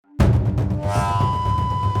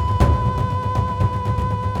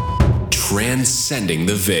Transcending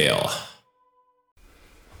the Veil.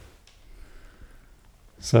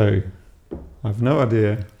 So, I have no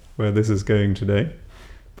idea where this is going today,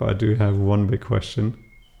 but I do have one big question.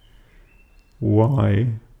 Why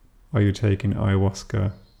are you taking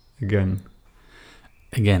ayahuasca again?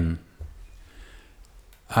 Again,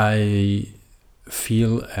 I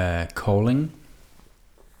feel a calling,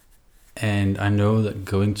 and I know that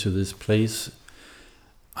going to this place,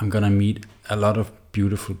 I'm gonna meet a lot of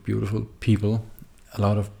beautiful, beautiful people, a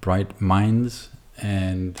lot of bright minds,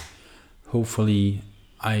 and hopefully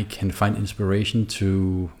I can find inspiration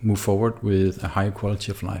to move forward with a higher quality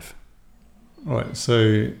of life. All right,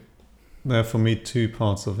 so there are for me two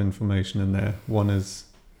parts of information in there. One is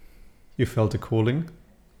you felt a calling,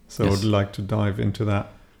 so Yes. I would like to dive into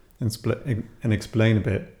that and explain a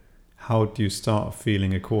bit. How do you start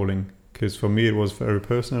feeling a calling? Because for me it was very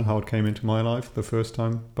personal how it came into my life the first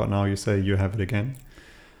time, but now you say you have it again.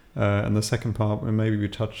 And the second part, and maybe we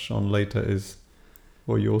touch on later, is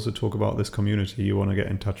well, you also talk about this community you want to get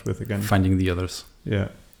in touch with again. Finding the others. Yeah.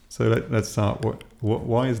 So let's start.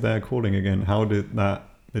 Why is there a calling again? How did that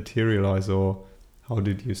materialize, or how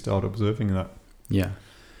did you start observing that? Yeah.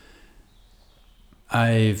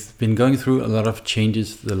 I've been going through a lot of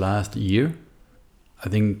changes the last year. I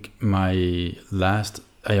think my last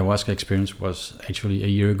ayahuasca experience was actually a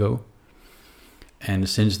year ago. And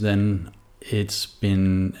since then, it's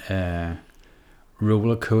been a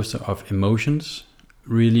roller coaster of emotions,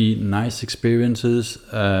 really nice experiences,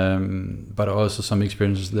 but also some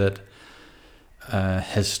experiences that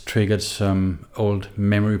has triggered some old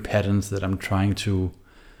memory patterns that I'm trying to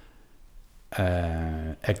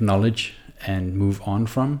acknowledge and move on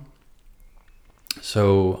from.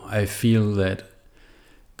 So I feel that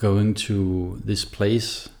going to this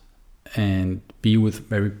place and be with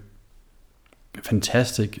very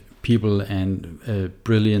fantastic people and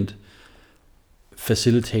brilliant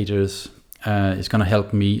facilitators is going to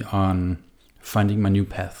help me on finding my new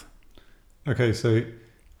path. Okay, so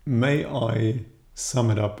may I sum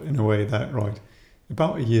it up in a way that, right,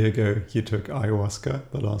 about a year ago you took ayahuasca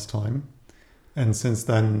the last time, and since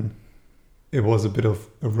then it was a bit of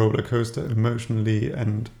a roller coaster emotionally,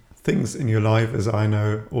 and things in your life, as I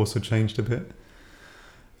know, also changed a bit.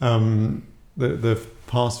 The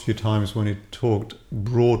past few times when you talked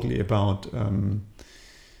broadly about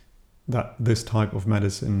that this type of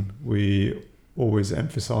medicine, we always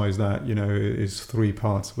emphasize that, you know, is three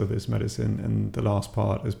parts with this medicine, and the last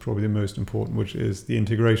part is probably the most important, which is the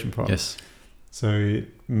integration part. Yes. So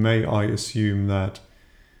may I assume that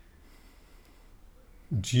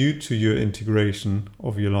due to your integration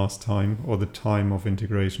of your last time, or the time of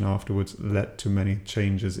integration afterwards, led to many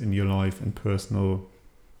changes in your life and personal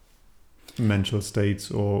mental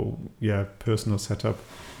states, or personal setup?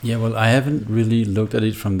 Yeah, well, I haven't really looked at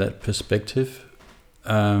it from that perspective.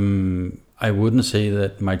 I wouldn't say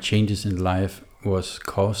that my changes in life was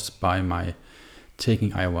caused by my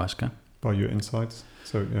taking ayahuasca. By your insights?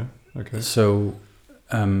 So, yeah, okay. So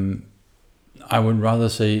I would rather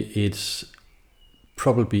say it's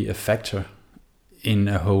probably a factor in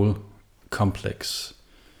a whole complex.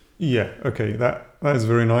 Yeah, okay, that is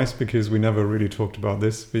very nice, because we never really talked about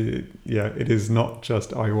this. It is not just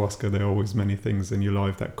ayahuasca. There are always many things in your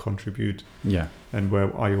life that contribute. Yeah. And where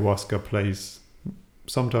ayahuasca plays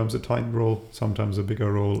sometimes a tiny role, sometimes a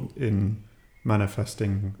bigger role in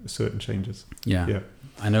manifesting certain changes. Yeah.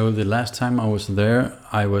 I know the last time I was there,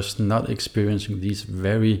 I was not experiencing these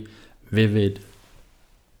very vivid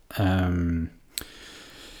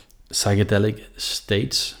psychedelic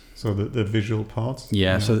states. So the visual parts?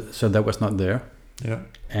 Yeah, so that was not there. Yeah.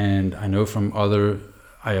 And I know from other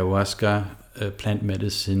ayahuasca plant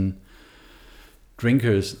medicine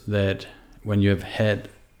drinkers that when you have had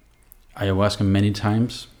ayahuasca many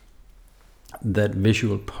times, that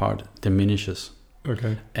visual part diminishes.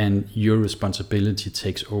 Okay. And your responsibility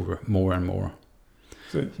takes over more and more.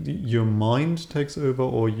 So your mind takes over,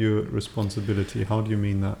 or your responsibility? How do you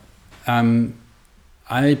mean that?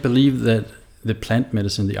 I believe that the plant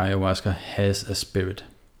medicine, the ayahuasca, has a spirit.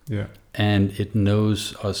 Yeah. And it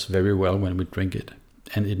knows us very well when we drink it.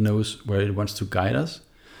 And it knows where it wants to guide us.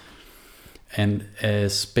 And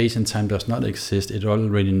as space and time does not exist, it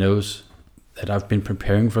already knows that I've been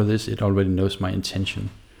preparing for this. It already knows my intention.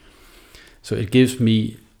 So it gives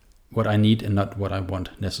me what I need and not what I want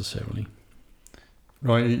necessarily.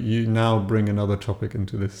 Right, you now bring another topic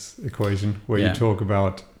into this equation where you talk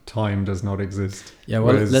about time does not exist. Yeah,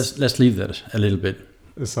 well, let's leave that a little bit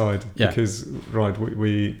aside, because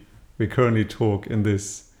we currently talk in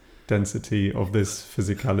this density of this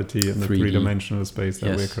physicality and the 3D. Three-dimensional space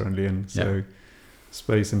that we're currently in. So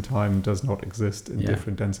space and time does not exist in Yeah.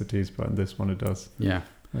 different densities, but in this one it does. Yeah.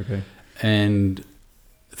 Okay. And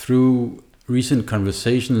through recent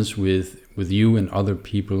conversations with you and other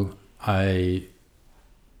people, I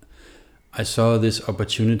saw this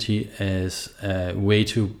opportunity as a way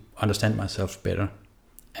to understand myself better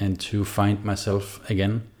and to find myself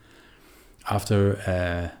again after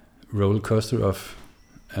a roller coaster of,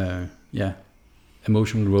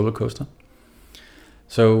 emotional roller coaster.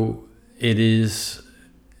 So it is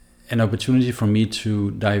an opportunity for me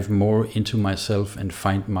to dive more into myself and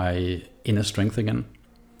find my inner strength again.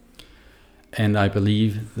 And I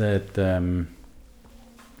believe that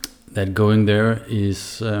that going there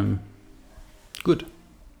is good.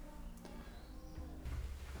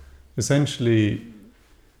 Essentially,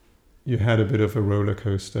 you had a bit of a roller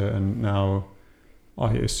coaster, and now,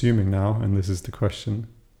 assuming now, and this is the question,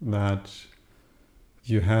 that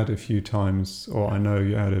you had a few times, or I know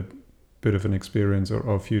you had a bit of an experience,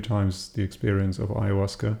 or a few times the experience of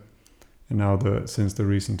ayahuasca, and now since the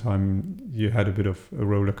recent time you had a bit of a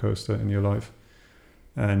roller coaster in your life.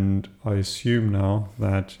 And I assume now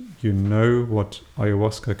that you know what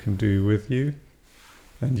ayahuasca can do with you,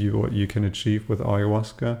 and what you can achieve with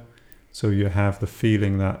ayahuasca. So you have the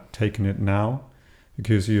feeling that taking it now,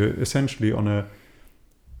 because you're essentially on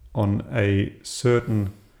a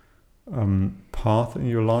certain path in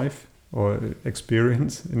your life, or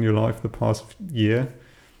experience in your life the past year,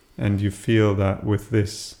 and you feel that with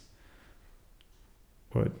this,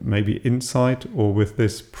 or maybe insight, or with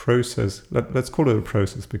this process, let's call it a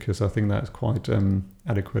process, because I think that's quite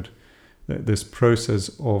adequate. This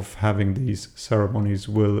process of having these ceremonies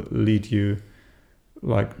will lead you,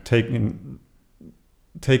 like taking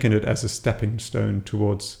it as a stepping stone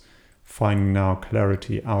towards finding now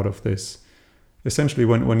clarity out of this. Essentially,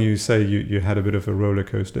 when you say you had a bit of a roller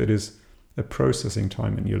coaster, it is a processing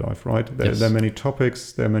time in your life, right? Yes. There are many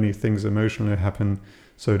topics, there are many things emotionally happen.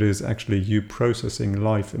 So it is actually you processing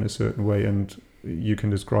life in a certain way, and you can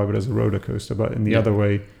describe it as a roller coaster. But in the other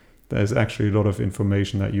way, there's actually a lot of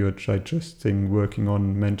information that you're digesting, working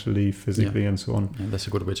on mentally, physically, and so on. Yeah, that's a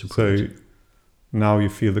good way to put So it. now you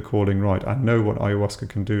feel the calling, right? I know what ayahuasca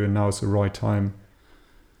can do, and now it's the right time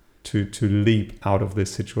to leap out of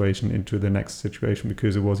this situation into the next situation,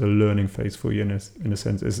 because it was a learning phase for you in a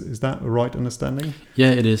sense. Is that a right understanding?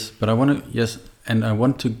 Yeah, it is. But I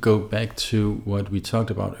want to go back to what we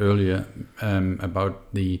talked about earlier,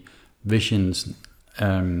 about the visions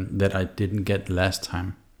that I didn't get last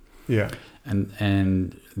time. Yeah.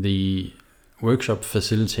 And the workshop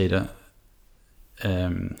facilitator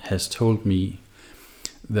has told me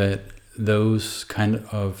that those kind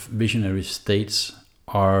of visionary states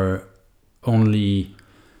are only,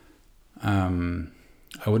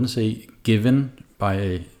 I wouldn't say given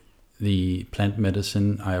by the plant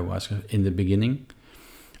medicine ayahuasca in the beginning.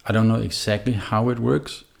 I don't know exactly how it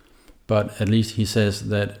works, but at least he says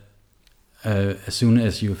that as soon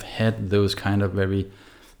as you've had those kind of very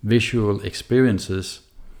visual experiences,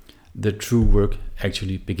 the true work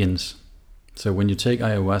actually begins. So when you take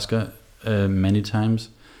ayahuasca many times,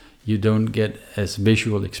 you don't get as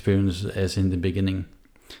visual experiences as in the beginning.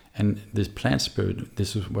 And this plant spirit,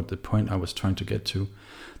 this is what the point I was trying to get to.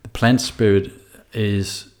 The plant spirit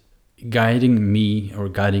is guiding me, or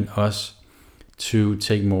guiding us, to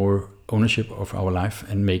take more ownership of our life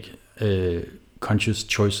and make conscious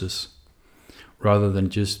choices, rather than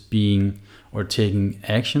just being or taking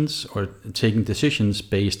actions or taking decisions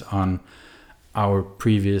based on our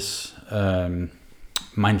previous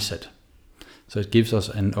mindset. So it gives us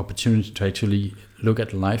an opportunity to actually look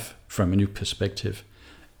at life from a new perspective,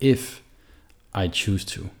 if I choose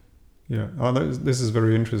to. Yeah, this is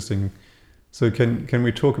very interesting. So can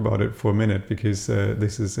we talk about it for a minute, because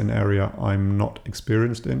this is an area I'm not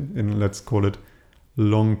experienced in let's call it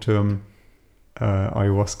long-term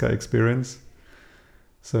ayahuasca experience.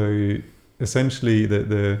 So essentially,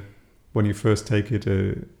 the when you first take it,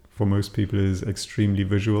 for most people it is extremely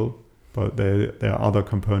visual, but there are other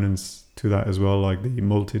components to that as well, like the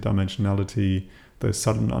multidimensionality, the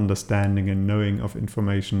sudden understanding and knowing of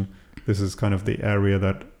information. This is kind of the area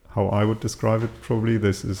that, how I would describe it, probably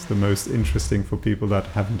this is the most interesting for people that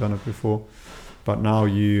haven't done it before. But now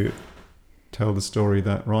you tell the story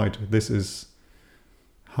that, right, this is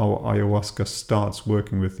how ayahuasca starts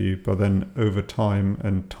working with you, but then over time,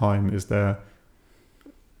 and time is there,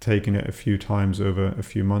 taking it a few times over a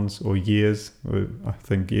few months or years, or I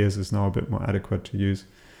think years is now a bit more adequate to use,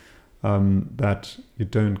 that you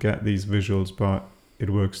don't get these visuals, but it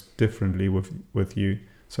works differently with you.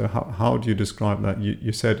 So how do you describe that?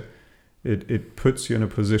 You said it puts you in a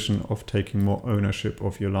position of taking more ownership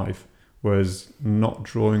of your life. was not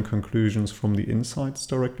drawing conclusions from the insights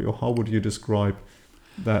directly, or how would you describe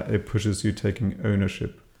that it pushes you taking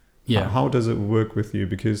ownership? Yeah. How does it work with you?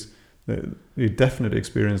 Because the definite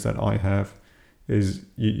experience that I have is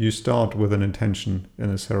you start with an intention in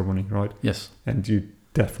a ceremony, right? Yes. And you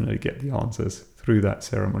definitely get the answers through that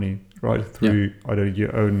ceremony, right? Through either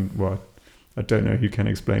your own, I don't know if you can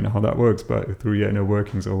explain how that works, but through your inner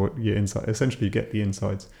workings or what your insight, essentially you get the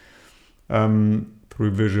insights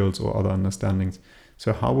through visuals or other understandings.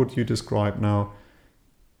 So how would you describe now,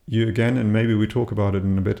 you again, and maybe we talk about it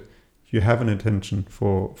in a bit, you have an intention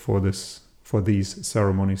for these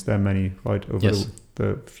ceremonies. There are many, right, over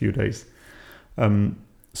the few days.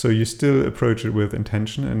 So you still approach it with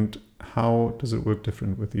intention, and how does it work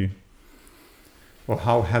different with you? Or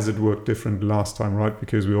how has it worked different last time, right?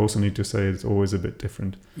 Because we also need to say it's always a bit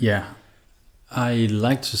different. Yeah. I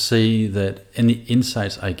like to say that any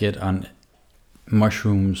insights I get on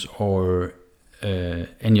mushrooms or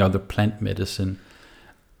any other plant medicine,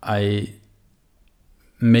 I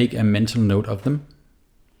make a mental note of them,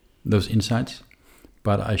 those insights,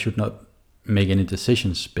 but I should not make any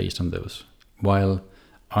decisions based on those while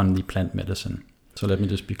on the plant medicine. So let me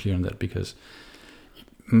just be clear on that, because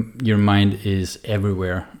your mind is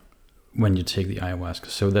everywhere when you take the ayahuasca.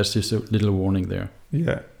 So that's just a little warning there.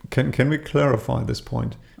 Yeah. Can we clarify this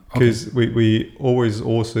point? Because we always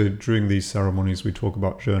also, during these ceremonies, we talk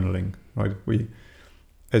about journaling, right?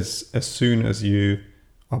 As soon as you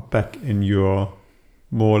are back in your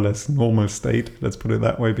more or less normal state, let's put it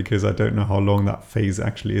that way, because I don't know how long that phase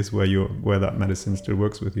actually is where that medicine still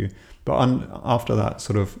works with you. But after that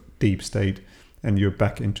sort of deep state, and you're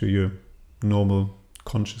back into your normal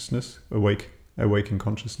consciousness, awakened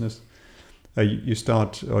consciousness, you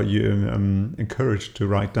start, or you're encouraged to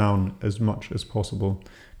write down as much as possible.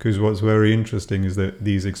 Because what's very interesting is that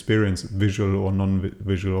these experiences, visual or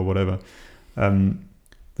non-visual or whatever,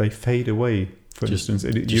 they fade away. For instance,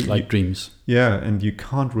 like dreams. Yeah, and you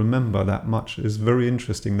can't remember that much. It's very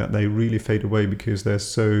interesting that they really fade away because they're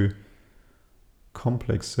so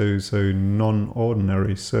complex, so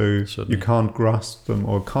non-ordinary, so Certainly. you can't grasp them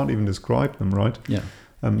or can't even describe them, right? Yeah.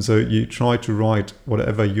 So you try to write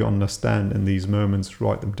whatever you understand in these moments,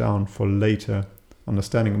 write them down for later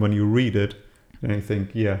understanding. When you read it, and you think,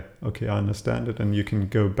 yeah, okay, I understand it, and you can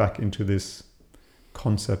go back into this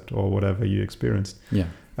concept or whatever you experienced. Yeah.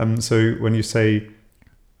 So when you say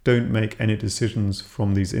don't make any decisions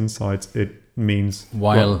from these insights, it means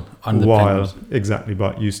while planet. Exactly,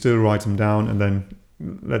 but you still write them down, and then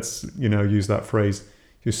let's use that phrase,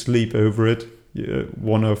 you sleep over it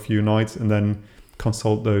one or a few nights, and then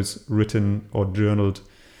consult those written or journaled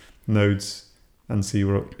notes and see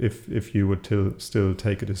if you would still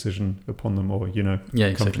take a decision upon them, or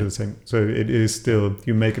come to the same. So it is still,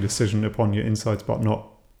 you make a decision upon your insights, but not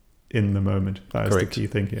in the moment. That is Correct. the key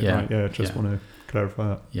thing here, Yeah. right? Yeah, just want to clarify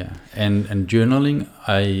that. Yeah, and journaling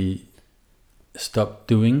I stopped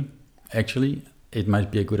doing. Actually, it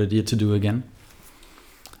might be a good idea to do again.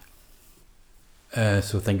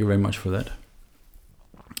 So thank you very much for that.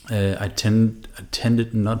 I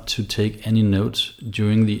tended not to take any notes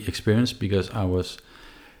during the experience because I was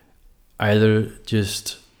either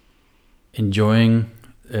just enjoying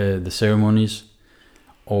the ceremonies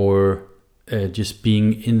or just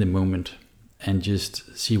being in the moment and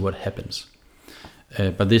just see what happens.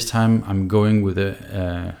 But this time I'm going with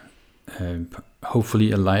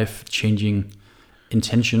hopefully a life-changing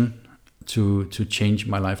intention to change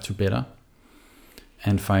my life to better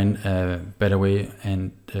and find a better way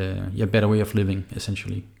better way of living,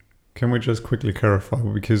 essentially. Can we just quickly clarify?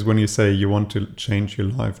 Because when you say you want to change your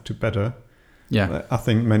life to better, yeah, I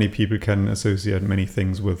think many people can associate many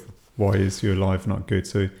things with why is your life not good.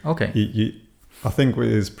 So okay, I think it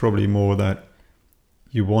is probably more that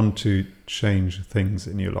you want to change things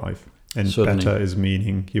in your life. And Certainly. Better is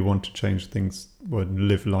meaning you want to change things or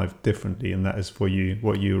live life differently. And that is for you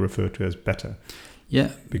what you refer to as better.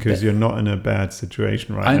 Yeah. Because you're not in a bad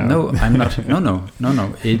situation now. No, I'm not.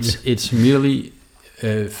 No. It's merely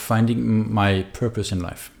finding my purpose in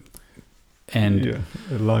life. And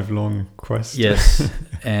a lifelong quest. Yes.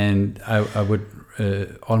 And I would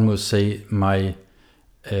almost say my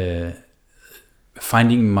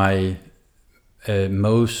finding my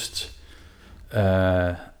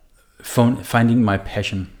finding my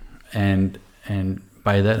passion, and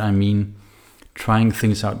by that I mean trying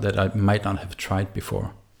things out that I might not have tried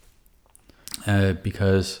before,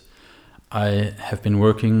 because I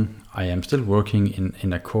am still working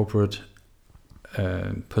in a corporate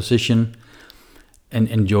position and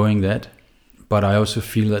enjoying that, but I also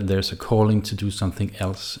feel that there's a calling to do something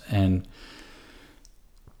else, and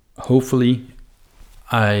hopefully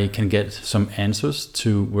I can get some answers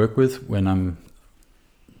to work with when I'm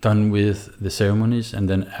done with the ceremonies, and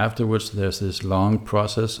then afterwards there's this long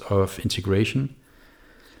process of integration.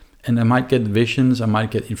 And I might get visions, I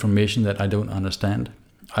might get information that I don't understand.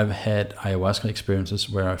 I've had ayahuasca experiences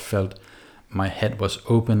where I felt my head was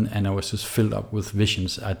open and I was just filled up with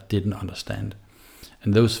visions I didn't understand.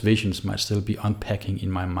 And those visions might still be unpacking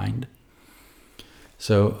in my mind.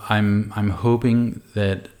 So I'm hoping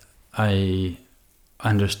that I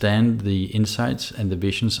understand the insights and the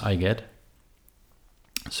visions I get,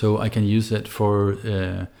 so I can use that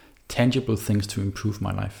for tangible things to improve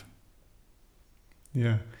my life.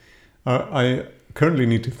 Yeah. I currently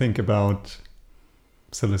need to think about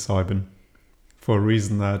psilocybin for a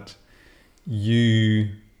reason that you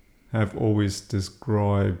have always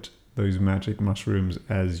described those magic mushrooms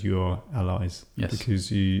as your allies. Yes. Because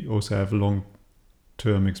you also have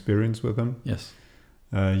long-term experience with them. Yes.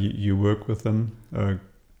 You work with them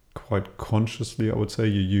quite consciously, I would say.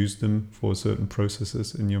 You use them for certain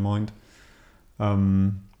processes in your mind. But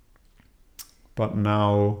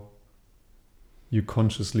now you're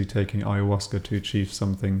consciously taking ayahuasca to achieve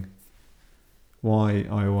something. Why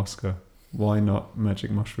ayahuasca? Why not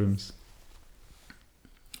magic mushrooms?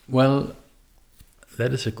 Well,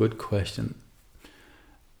 that is a good question.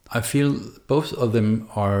 I feel both of them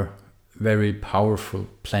are very powerful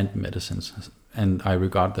plant medicines, and I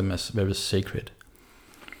regard them as very sacred,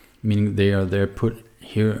 meaning they're put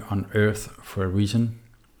here on earth for a reason,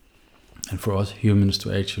 and for us humans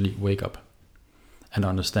to actually wake up and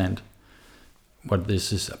understand what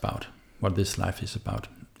this is about, what this life is about.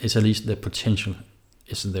 It's at least the potential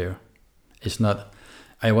is there. It's not,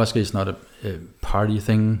 ayahuasca is not a party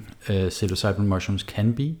thing. Psilocybin mushrooms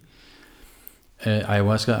can be.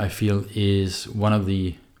 Ayahuasca, I feel, is one of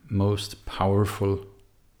the most powerful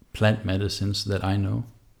plant medicines that I know.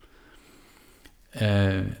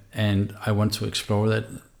 And I want to explore that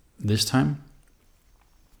this time.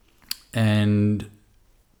 And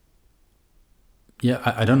yeah,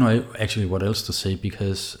 I don't know actually what else to say,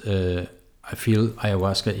 because I feel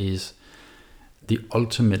ayahuasca is the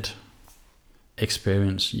ultimate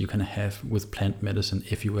experience you can have with plant medicine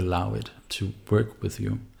if you allow it to work with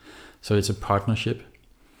you. So it's a partnership,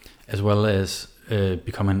 as well as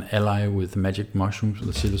become an ally with magic mushrooms,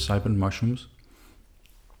 the psilocybin mushrooms.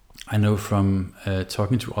 I know from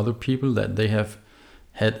talking to other people that they have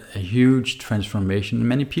had a huge transformation.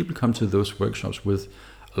 Many people come to those workshops with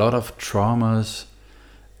a lot of traumas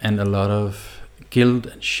and a lot of guilt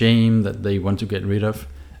and shame that they want to get rid of,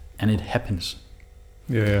 and it happens.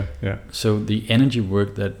 Yeah. So the energy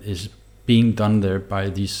work that is being done there by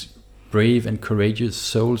these brave and courageous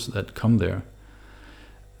souls that come there,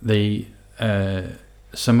 they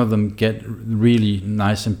some of them get really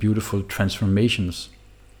nice and beautiful transformations.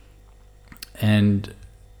 And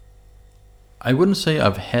I wouldn't say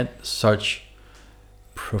I've had such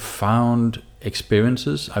profound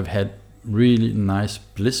experiences. I've had really nice,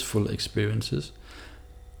 blissful experiences,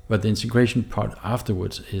 but the integration part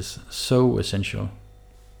afterwards is so essential.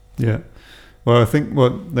 Yeah. Well, I think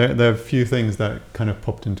there are a few things that kind of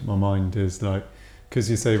popped into my mind is like, because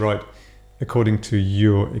you say, right, according to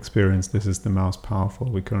your experience, this is the most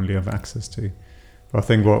powerful we currently have access to. But I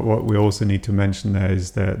think what we also need to mention there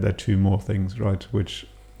is there are two more things, right, which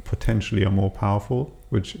potentially are more powerful,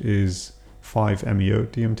 which is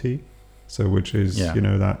 5-MeO-DMT. So which is,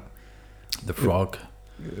 that... The frog.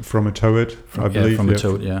 From a toad, I believe. From a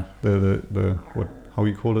toad, yeah. The how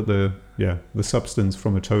you call it? The substance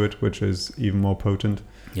from a toad, which is even more potent.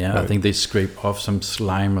 Yeah, I think they scrape off some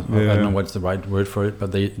slime. I don't know what's the right word for it,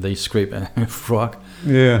 but they scrape a frog.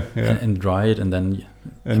 Yeah. And dry it, and then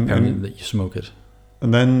apparently you smoke it.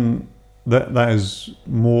 And then that is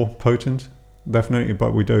more potent, definitely,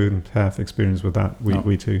 but we don't have experience with that.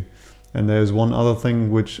 We too. And there's one other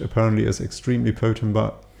thing which apparently is extremely potent,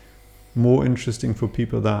 but more interesting for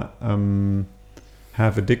people that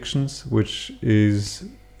have addictions, which is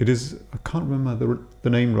I can't remember the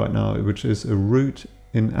name right now, which is a root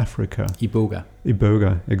in Africa.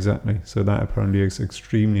 Iboga, exactly. So that apparently is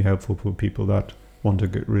extremely helpful for people that want to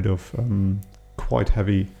get rid of quite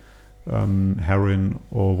heavy heroin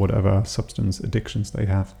or whatever substance addictions they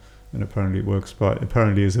have, and apparently it works. But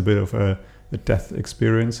apparently is a bit of a death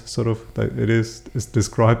experience, sort of. It's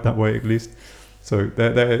described that way at least. So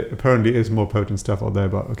there apparently is more potent stuff out there,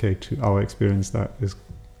 but okay, to our experience, that is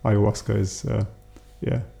ayahuasca is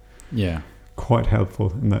quite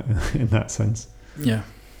helpful in that sense. Yeah.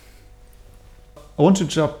 I want to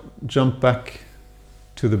jump back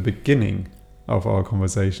to the beginning of our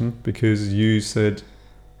conversation, because you said,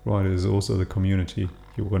 right, there's also the community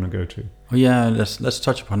you want to go to. Oh yeah, let's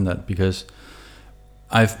touch upon that, because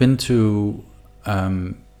I've been to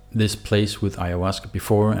this place with ayahuasca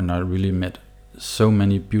before, and I really met so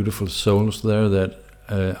many beautiful souls there that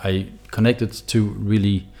I connected to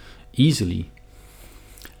really easily.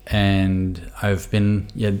 And I've been,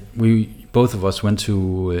 we both of us went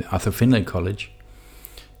to Arthur Findlay College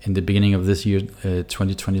in the beginning of this year,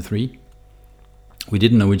 2023. We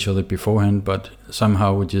didn't know each other beforehand, but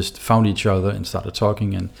somehow we just found each other and started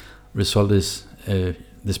talking, and result is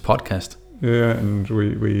this podcast. Yeah, and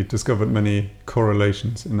we discovered many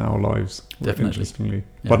correlations in our lives. Definitely. Interestingly.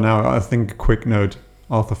 Yeah. But now, I think, a quick note,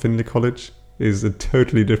 Arthur Findlay College is a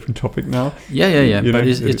totally different topic now. Yeah. But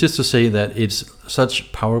it's just to say that it's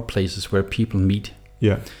such power places where people meet.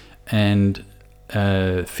 Yeah. And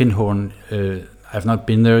Findhorn, I've not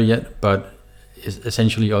been there yet, but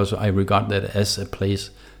essentially also I regard that as a place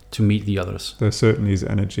to meet the others. There certainly is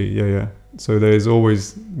energy, yeah. So there's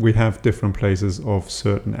always, we have different places of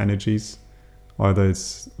certain energies. Either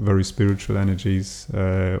it's very spiritual energies,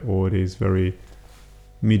 or it is very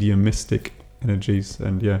mediumistic energies,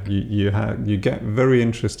 and you get very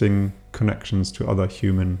interesting connections to other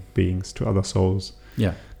human beings, to other souls.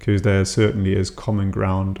 Yeah, because there certainly is common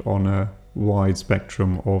ground on a wide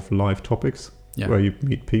spectrum of life topics, where you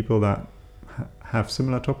meet people that have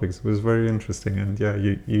similar topics. It was very interesting, and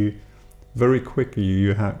you very quickly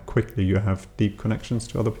you have deep connections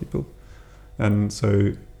to other people, and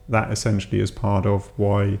so that essentially is part of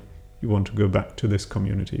why you want to go back to this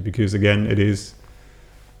community, because again, it is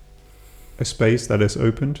a space that is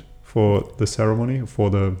opened for the ceremony, for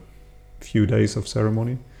the few days of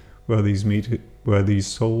ceremony, where these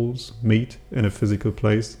souls meet in a physical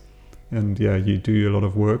place, and you do a lot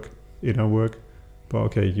of work, inner work,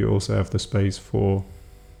 but you also have the space for,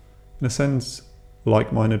 in a sense,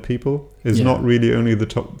 like-minded people. It's not really only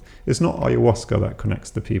it's not ayahuasca that connects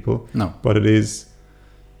the people, no, but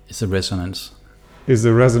it's a resonance. Is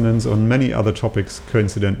the resonance on many other topics,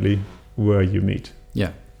 coincidentally, where you meet.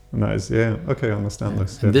 Yeah. And that is, I understand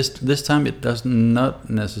this. And this time it does not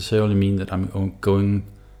necessarily mean that I'm going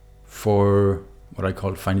for what I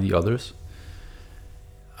call finding the others.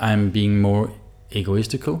 I'm being more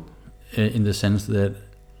egoistical in the sense that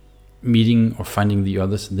meeting or finding the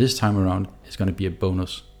others this time around is going to be a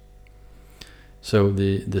bonus. So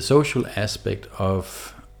the social aspect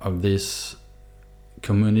of this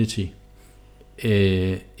community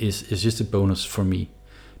is just a bonus for me,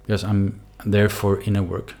 because I'm there for inner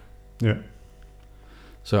work. Yeah.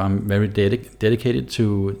 So I'm very dedicated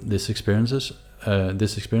to this experience,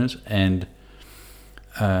 and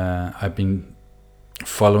I've been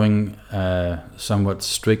following a somewhat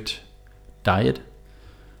strict diet,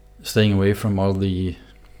 staying away from all the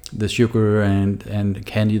sugar and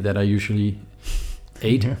candy that I usually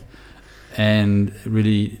ate. Yeah. And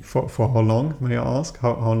really, for how long, may I ask?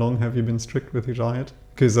 How long have you been strict with your diet?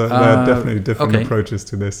 Because there are definitely different approaches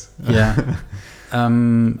to this. Yeah.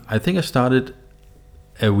 I think I started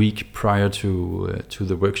a week prior to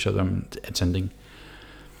the workshop I'm attending.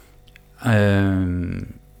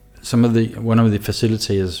 One of the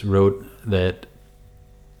facilitators wrote that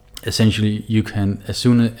essentially you can, as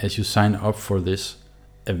soon as you sign up for this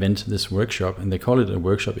event, this workshop, and they call it a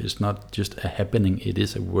workshop, it's not just a happening, it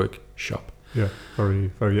is a workshop. Yeah,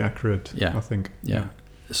 very, very accurate, I think. Yeah.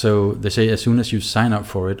 So they say as soon as you sign up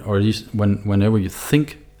for it, or at least whenever you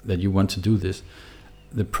think that you want to do this,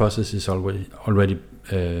 the process is already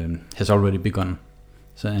has already begun.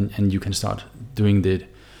 So and you can start doing the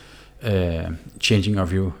changing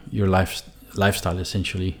of your lifestyle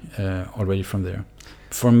essentially already from there.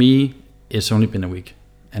 For me, it's only been a week,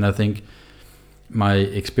 and I think my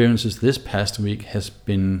experiences this past week has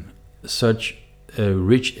been such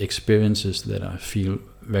rich experiences that I feel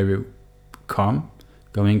very calm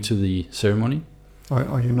going to the ceremony.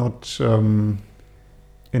 Are you not, in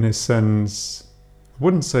a sense, I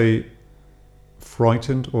wouldn't say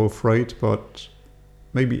frightened or afraid, but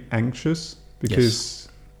maybe anxious? Because,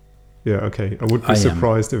 I would be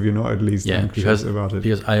surprised if you're not at least anxious about it.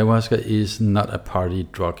 Because ayahuasca is not a party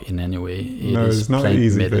drug in any way. It's not an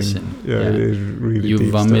easy medicine. Thing. Yeah, it is really you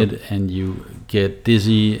deep vomit stuff. And you get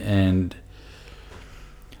dizzy. And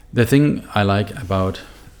the thing I like about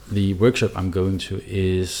the workshop I'm going to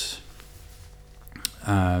is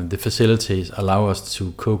the facilities allow us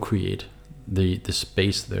to co-create the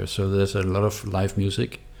space there. So there's a lot of live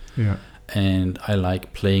music. Yeah. And I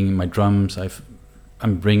like playing my drums.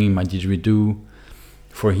 I'm bringing my didgeridoo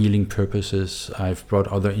for healing purposes. I've brought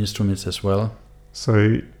other instruments as well.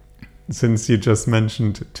 So, since you just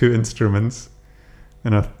mentioned 2 instruments,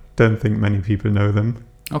 and I don't think many people know them.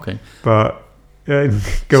 Okay. But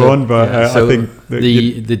go on. But so I think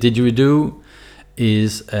the didgeridoo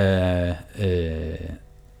is a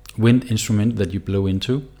wind instrument that you blow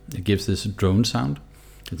into. It gives this drone sound.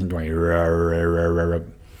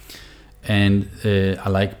 And I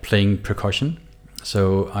like playing percussion.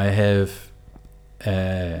 So I have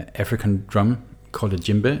an African drum called a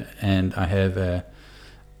djembe, and I have a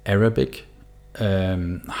Arabic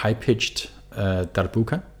high-pitched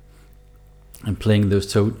darbuka. And playing those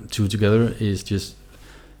two together is just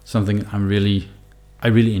something I really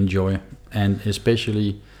enjoy. And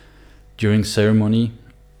especially during ceremony,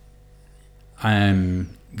 I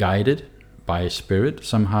am guided by spirit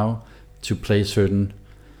somehow to play certain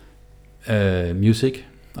music.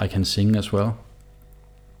 I can sing as well.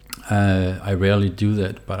 I rarely do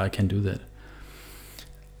that, but I can do that.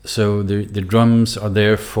 So the drums are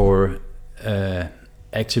there for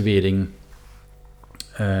activating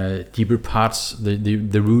deeper parts,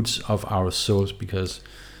 the roots of our souls, because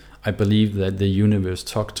I believe that the universe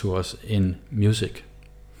talks to us in music.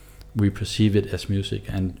 We perceive it as music,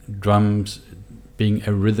 and drums being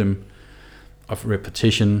a rhythm of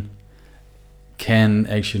repetition can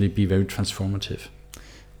actually be very transformative.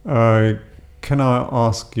 Can I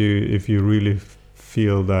ask you if you really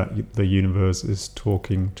feel that the universe is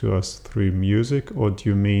talking to us through music, or do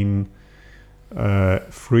you mean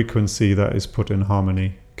frequency that is put in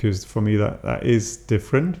harmony? Because for me that is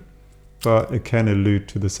different, but it can allude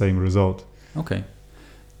to the same result. Okay.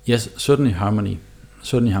 Yes, certainly harmony,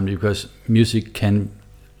 because music can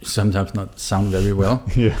sometimes not sound very well.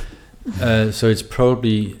 Yeah. So it's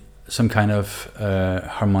probably some kind of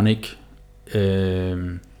harmonic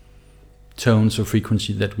tones or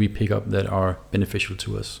frequency that we pick up that are beneficial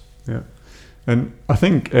to us. Yeah. And I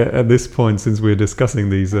think at this point, since we're discussing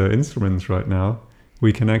these instruments right now,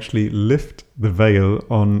 we can actually lift the veil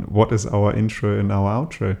on what is our intro and our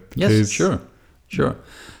outro. Yes, sure.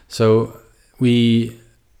 So we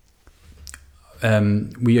are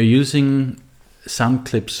using sound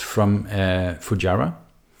clips from Fujara.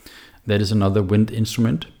 That is another wind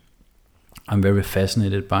instrument I'm very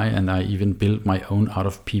fascinated by, and I even built my own out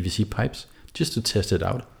of PVC pipes just to test it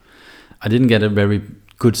out. I didn't get a very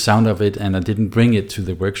good sound of it, and I didn't bring it to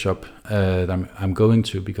the workshop that I'm going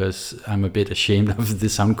to, because I'm a bit ashamed of the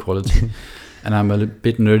sound quality and I'm a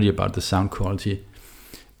bit nerdy about the sound quality.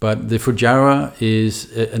 But the Fujara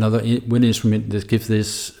is another wind instrument that gives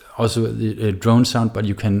this also a drone sound, but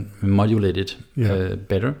you can modulate it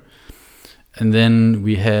better. And then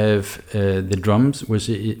we have the drums, which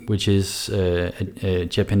is a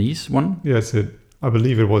Japanese one. Yes, I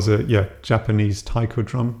believe it was a Japanese taiko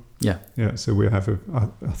drum. Yeah. Yeah, so we have I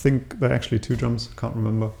think they're actually two drums, I can't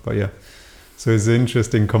remember, but yeah. So it's an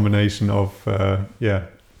interesting combination of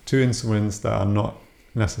two instruments that are not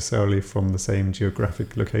necessarily from the same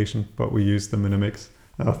geographic location, but we use them in a mix.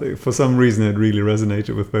 And I think for some reason it really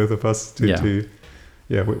resonated with both of us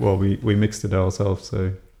we mixed it ourselves,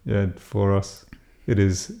 so yeah, for us it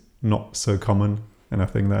is not so common, and I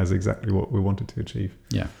think that is exactly what we wanted to achieve.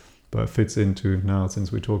 Yeah. But it fits into now,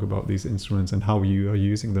 since we talk about these instruments and how you are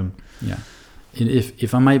using them. Yeah. And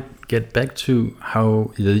if I might get back to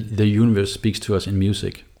how the universe speaks to us in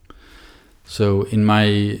music. So in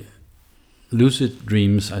my lucid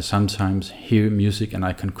dreams, I sometimes hear music and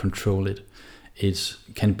I can control it. It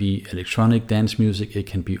can be electronic dance music, it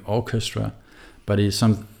can be orchestra, but it's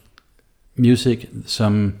some music,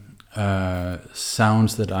 some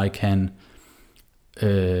sounds that I can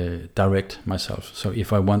direct myself. So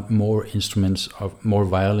if I want more instruments, of more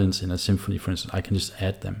violins in a symphony, for instance, I can just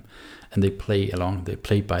add them and they play along, they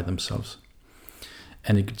play by themselves,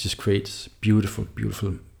 and it just creates beautiful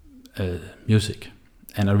music.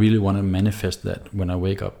 And I really want to manifest that when I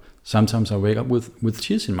wake up. Sometimes I wake up with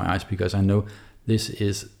tears in my eyes, because I know this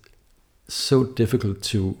is so difficult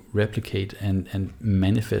to replicate and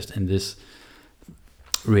manifest in this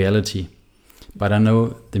reality, but I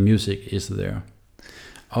know the music is there.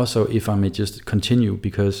 Also, if I may just continue,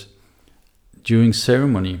 because during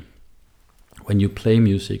ceremony, when you play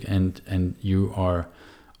music and you are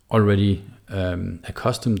already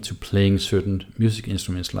accustomed to playing certain music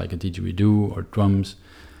instruments like a didgeridoo or drums,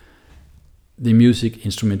 the music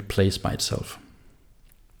instrument plays by itself.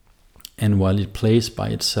 And while it plays by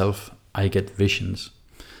itself, I get visions.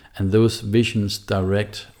 And those visions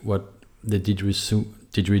direct what the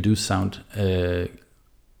didgeridoo sound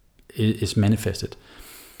is manifested.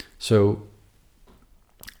 So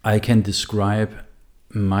I can describe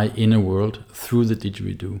my inner world through the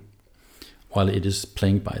didgeridoo while it is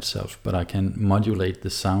playing by itself, but I can modulate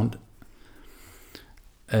the sound.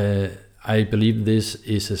 I believe this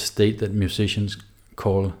is a state that musicians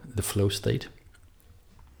call the flow state.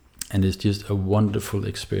 And it's just a wonderful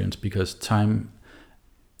experience, because time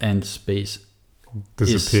and space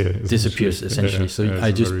disappears essentially. So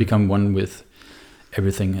I just become one with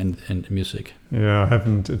everything and music. Yeah, I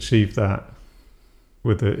haven't achieved that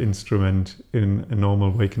with an instrument in a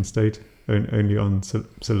normal waking state, only on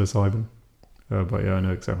psilocybin. But yeah, I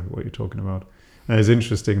know exactly what you're talking about. And it's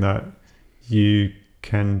interesting that you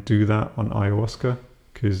can do that on ayahuasca,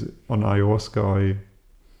 because on ayahuasca,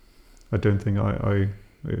 I don't think I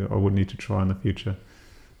would need to try in the future.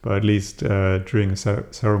 But at least during a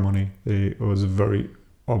ceremony, it was very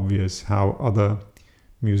obvious how other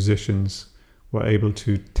musicians were able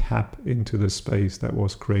to tap into the space that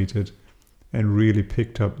was created and really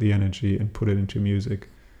picked up the energy and put it into music.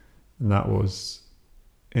 And that was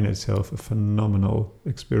in itself a phenomenal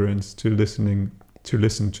experience to listen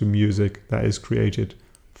to music that is created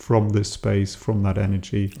from this space, from that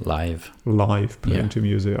energy. Live Put into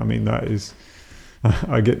music. I mean, that is...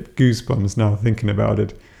 I get goosebumps now thinking about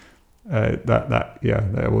it. That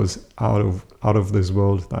was out of this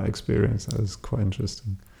world, that experience. That was quite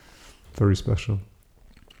interesting. Very special.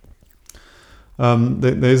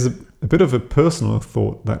 There's a bit of a personal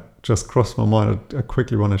thought that just crossed my mind. I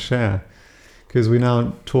quickly want to share, because we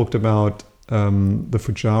now talked about the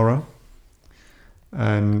Fujara,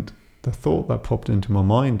 and the thought that popped into my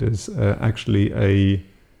mind is actually a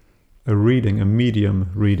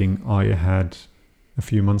medium reading I had a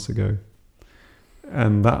few months ago.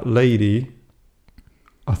 And that lady,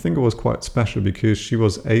 I think it was quite special because she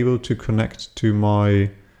was able to connect to my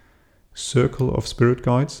circle of spirit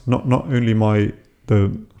guides, not only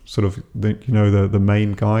the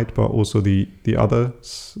main guide, but also the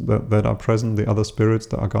others that are present, the other spirits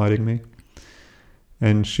that are guiding me.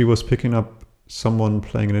 And she was picking up someone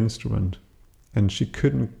playing an instrument, and she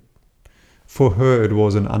couldn't. For her, it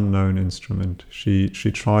was an unknown instrument. She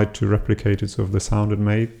tried to replicate it, sort of the sound it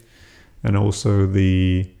made, and also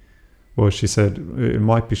she said it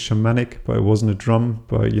might be shamanic, but it wasn't a drum,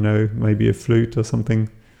 but maybe a flute or something.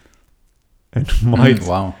 And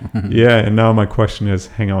wow. Yeah, and now my question is,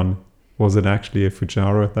 hang on, was it actually a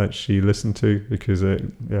Fujara that she listened to? Because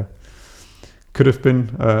could have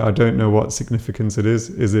been. I don't know what significance it is.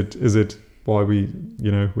 Is it why we're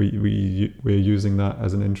using that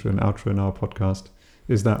as an intro and outro in our podcast?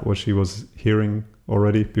 Is that what she was hearing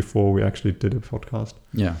already before we actually did a podcast?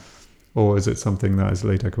 Yeah. Or is it something that is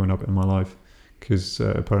later coming up in my life? Because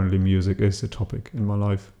apparently music is a topic in my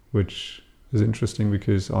life, which is interesting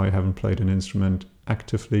because I haven't played an instrument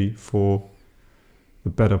actively for the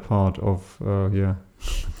better part of the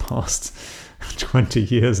past 20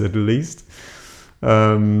 years at least.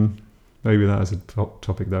 Maybe that is a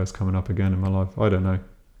topic that is coming up again in my life. I don't know.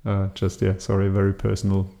 A very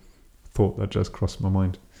personal thought that just crossed my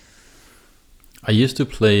mind. I used to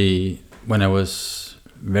play, when I was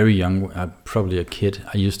very young, probably a kid,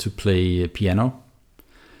 I used to play piano.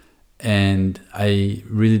 And I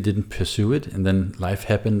really didn't pursue it. And then life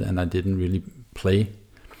happened and I didn't really play.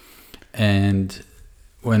 And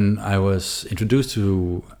when I was introduced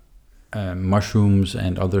to mushrooms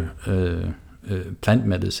and other plant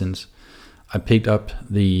medicines, I picked up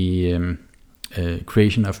the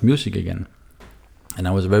creation of music again. And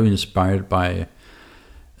I was very inspired by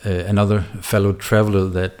another fellow traveler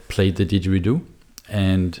that played the didgeridoo.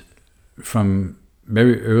 And from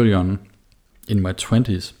very early on in my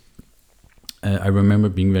 20s, I remember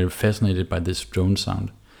being very fascinated by this drone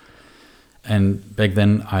sound. And back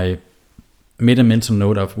then I made a mental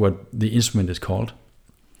note of what the instrument is called.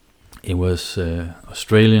 It was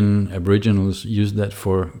Australian Aboriginals used that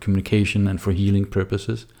for communication and for healing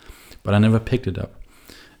purposes, but I never picked it up.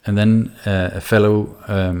 And then a fellow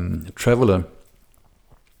traveler,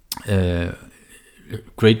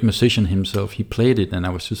 great musician himself, he played it, and I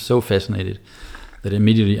was just so fascinated that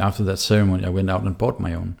immediately after that ceremony I went out and bought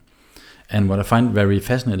my own. And what I find very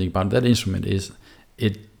fascinating about that instrument is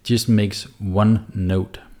it just makes one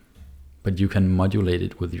note, but you can modulate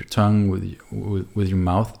it with your tongue, with your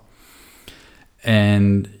mouth.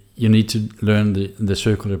 And you need to learn the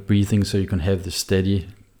circular breathing so you can have the steady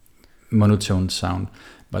monotone sound.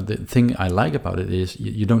 But the thing I like about it is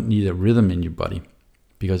you don't need a rhythm in your body,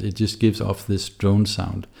 because it just gives off this drone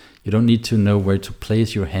sound. You don't need to know where to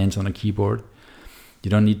place your hands on a keyboard. You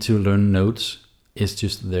don't need to learn notes. It's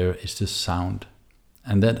just there. It's just sound.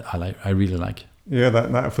 And that I really like. Yeah,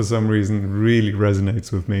 that for some reason really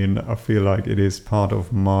resonates with me, and I feel like it is part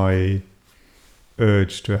of my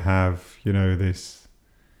urge to have, this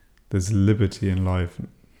liberty in life,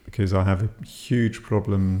 because I have a huge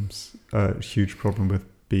problem with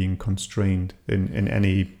being constrained in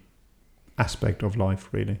any aspect of life,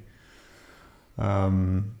 really.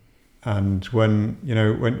 And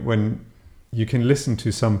when you can listen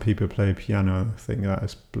to some people play piano, I think that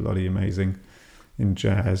is bloody amazing. in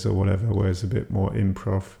jazz or whatever, where it's a bit more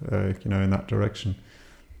improv, in that direction.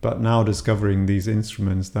 But now discovering these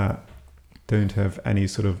instruments that don't have any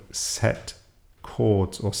sort of set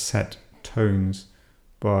chords or set tones,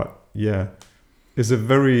 but it's a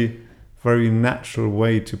very, very natural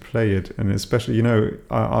way to play it. And especially,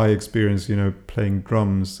 I experience, playing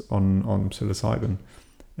drums on psilocybin,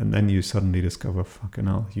 and then you suddenly discover, fucking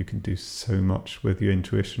hell, you can do so much with your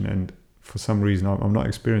intuition. And for some reason, I'm not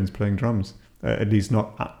experienced playing drums, at least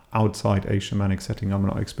not outside a shamanic setting. I'm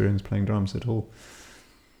not experienced playing drums at all.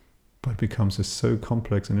 But it becomes a so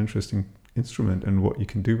complex and interesting instrument, and what you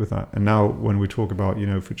can do with that. And now when we talk about,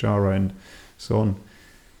 Fujara and so on,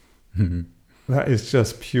 that is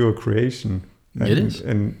just pure creation. It is.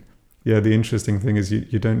 And the interesting thing is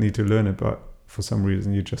you don't need to learn it, but for some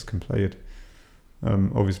reason you just can play it.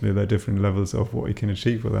 Obviously there are different levels of what you can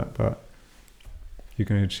achieve with that, but you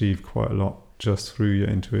can achieve quite a lot just through your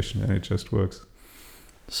intuition, and it just works.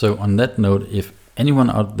 So on that note, if anyone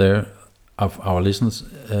out there of our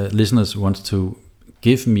listeners wants to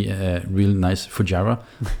give me a real nice Fujara,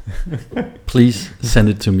 please send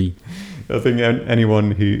it to me. I think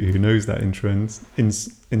anyone who knows that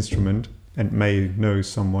instrument and may know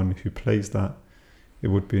someone who plays that, it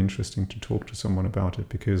would be interesting to talk to someone about it,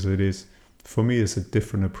 because it is, for me, it's a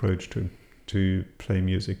different approach to play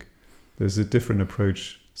music. There's a different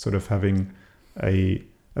approach, sort of having a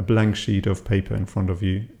blank sheet of paper in front of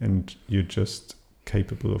you, and you're just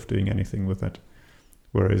capable of doing anything with it.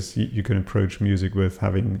 Whereas you can approach music with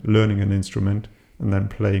learning an instrument and then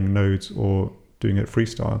playing notes or doing it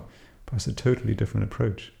freestyle. But it's a totally different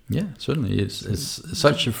approach. Yeah, certainly. It's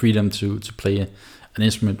such a freedom to play an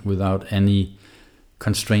instrument without any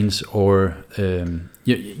constraints, or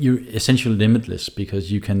you're essentially limitless,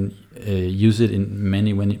 because you can use it in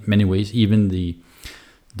many ways. Even the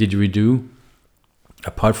didgeridoo,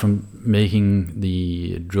 apart from making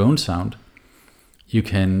the drone sound, you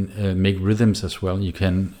can make rhythms as well. You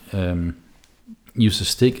can use a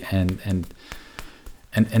stick and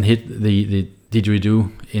hit the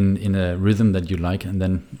didgeridoo in a rhythm that you like, and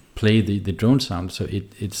then play the drone sound. So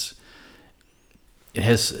it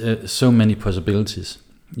has so many possibilities.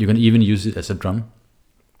 You can even use it as a drum,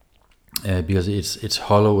 because it's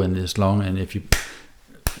hollow and it's long, and if you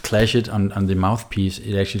clash it on the mouthpiece,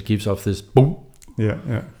 it actually gives off this boom.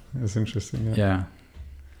 Yeah, that's interesting. Yeah.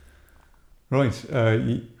 Right.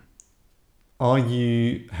 Are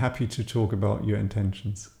you happy to talk about your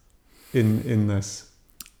intentions in this?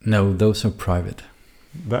 No, those are private.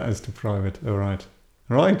 That is too private. All right.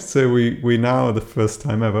 Right. So we now, the first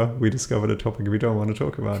time ever, we discovered a topic we don't want to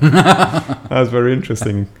talk about. That was very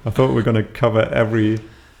interesting. I thought we were going to cover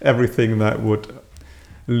everything that would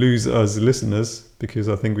lose us listeners, because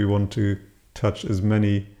I think we want to touch as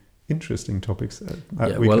many interesting topics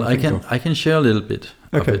that we can think of. I can share a little bit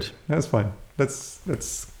of it. That's fine. Let's tap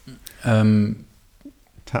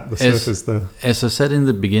the surface there. As I said in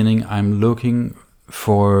the beginning, I'm looking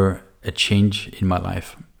for a change in my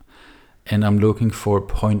life, and I'm looking for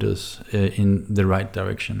pointers in the right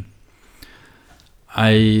direction.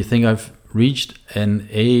 I think I've reached an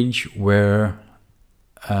age where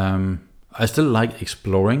I still like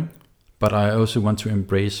exploring, but I also want to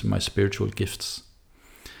embrace my spiritual gifts.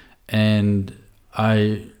 And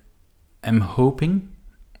I am hoping,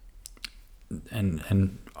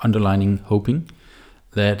 and underlining hoping,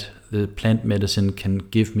 that the plant medicine can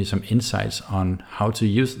give me some insights on how to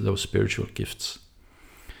use those spiritual gifts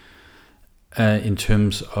in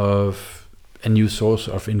terms of a new source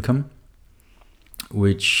of income,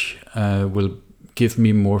 which will give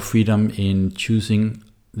me more freedom in choosing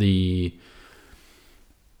the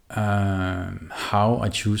how I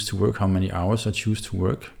choose to work, how many hours I choose to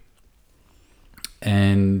work,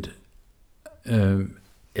 and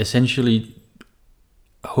essentially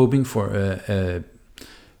hoping for a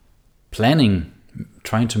planning,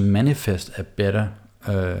 trying to manifest a better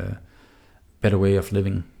way of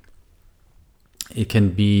living. It can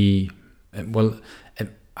be,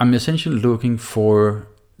 I'm essentially looking for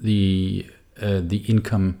the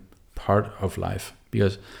income part of life,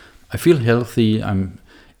 because I feel healthy, I'm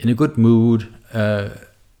in a good mood,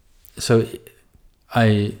 so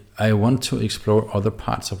I want to explore other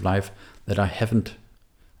parts of life that I haven't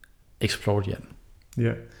explored yet.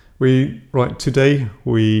 Yeah. Today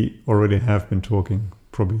we already have been talking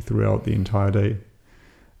probably throughout the entire day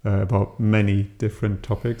about many different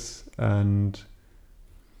topics, and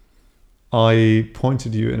I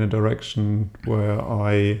pointed you in a direction where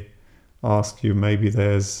I asked you, maybe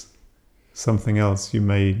there's something else you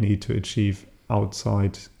may need to achieve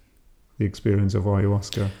outside the experience of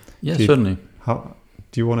ayahuasca. Yeah, certainly.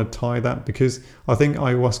 do you want to tie that? Because I think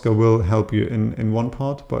ayahuasca will help you in one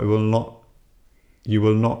part, but you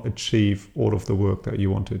will not achieve all of the work that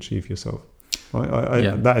you want to achieve yourself.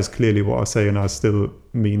 Right? That is clearly what I say, and I still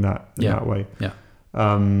mean that in that way. Yeah.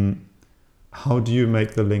 How do you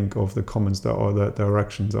make the link of the comments or the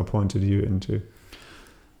directions I pointed you into?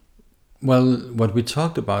 Well, what we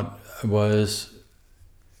talked about was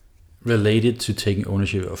related to taking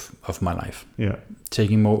ownership of my life. Yeah.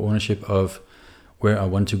 Taking more ownership of where I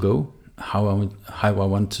want to go, how I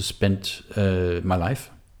want to spend my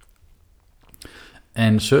life.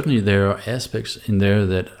 And certainly there are aspects in there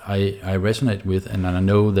that I resonate with, and I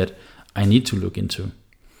know that I need to look into.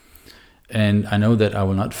 And I know that I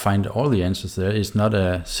will not find all the answers there. It's not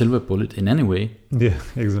a silver bullet in any way. Yeah,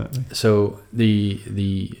 exactly. So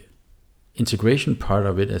the integration part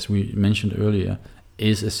of it, as we mentioned earlier,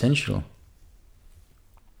 is essential.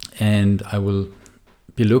 And I will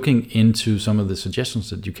be looking into some of the suggestions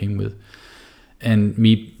that you came with. And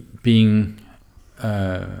me being...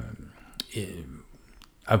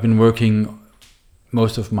 I've been working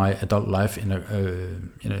most of my adult life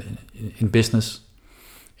in business,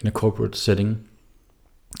 in a corporate setting,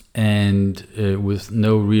 and with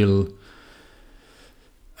no real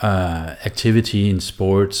activity in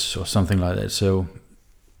sports or something like that. So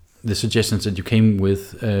the suggestions that you came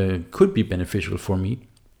with could be beneficial for me.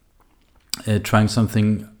 Trying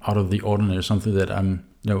something out of the ordinary, something that I'm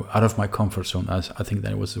out of my comfort zone. I think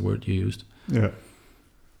that was the word you used. Yeah.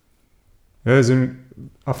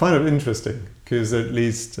 I find it interesting because at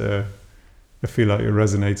least I feel like it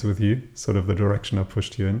resonates with you, sort of the direction I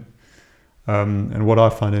pushed you in. And what I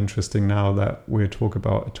find interesting now that we talk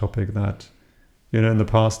about a topic that, in the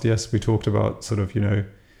past, yes, we talked about sort of,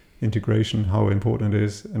 integration, how important it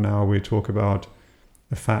is. And now we talk about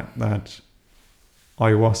the fact that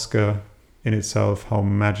ayahuasca in itself, how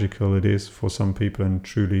magical it is for some people and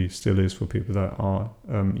truly still is for people that are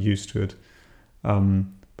used to it.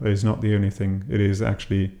 But it's not the only thing. It is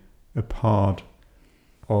actually a part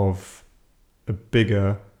of a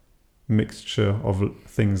bigger mixture of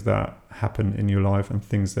things that happen in your life and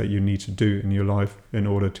things that you need to do in your life in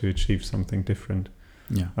order to achieve something different.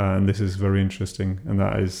 Yeah. And this is very interesting. And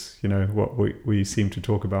that is, what we seem to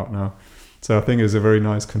talk about now. So I think it's a very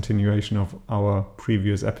nice continuation of our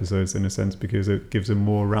previous episodes in a sense, because it gives a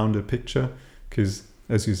more rounded picture. Because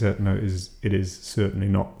as you said, no, it is certainly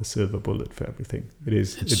not the silver bullet for everything. It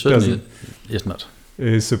is. It certainly is not. It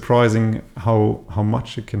is surprising how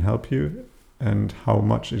much it can help you and how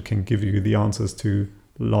much it can give you the answers to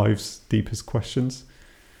life's deepest questions.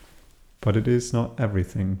 But it is not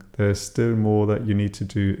everything. There's still more that you need to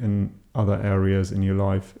do in other areas in your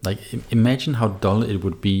life. Like, imagine how dull it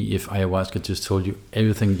would be if ayahuasca just told you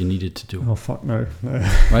everything you needed to do. Oh, fuck no.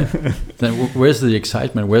 Right? Then where's the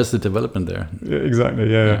excitement? Where's the development there? Yeah,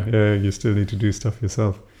 exactly. Yeah. You still need to do stuff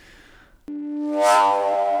yourself.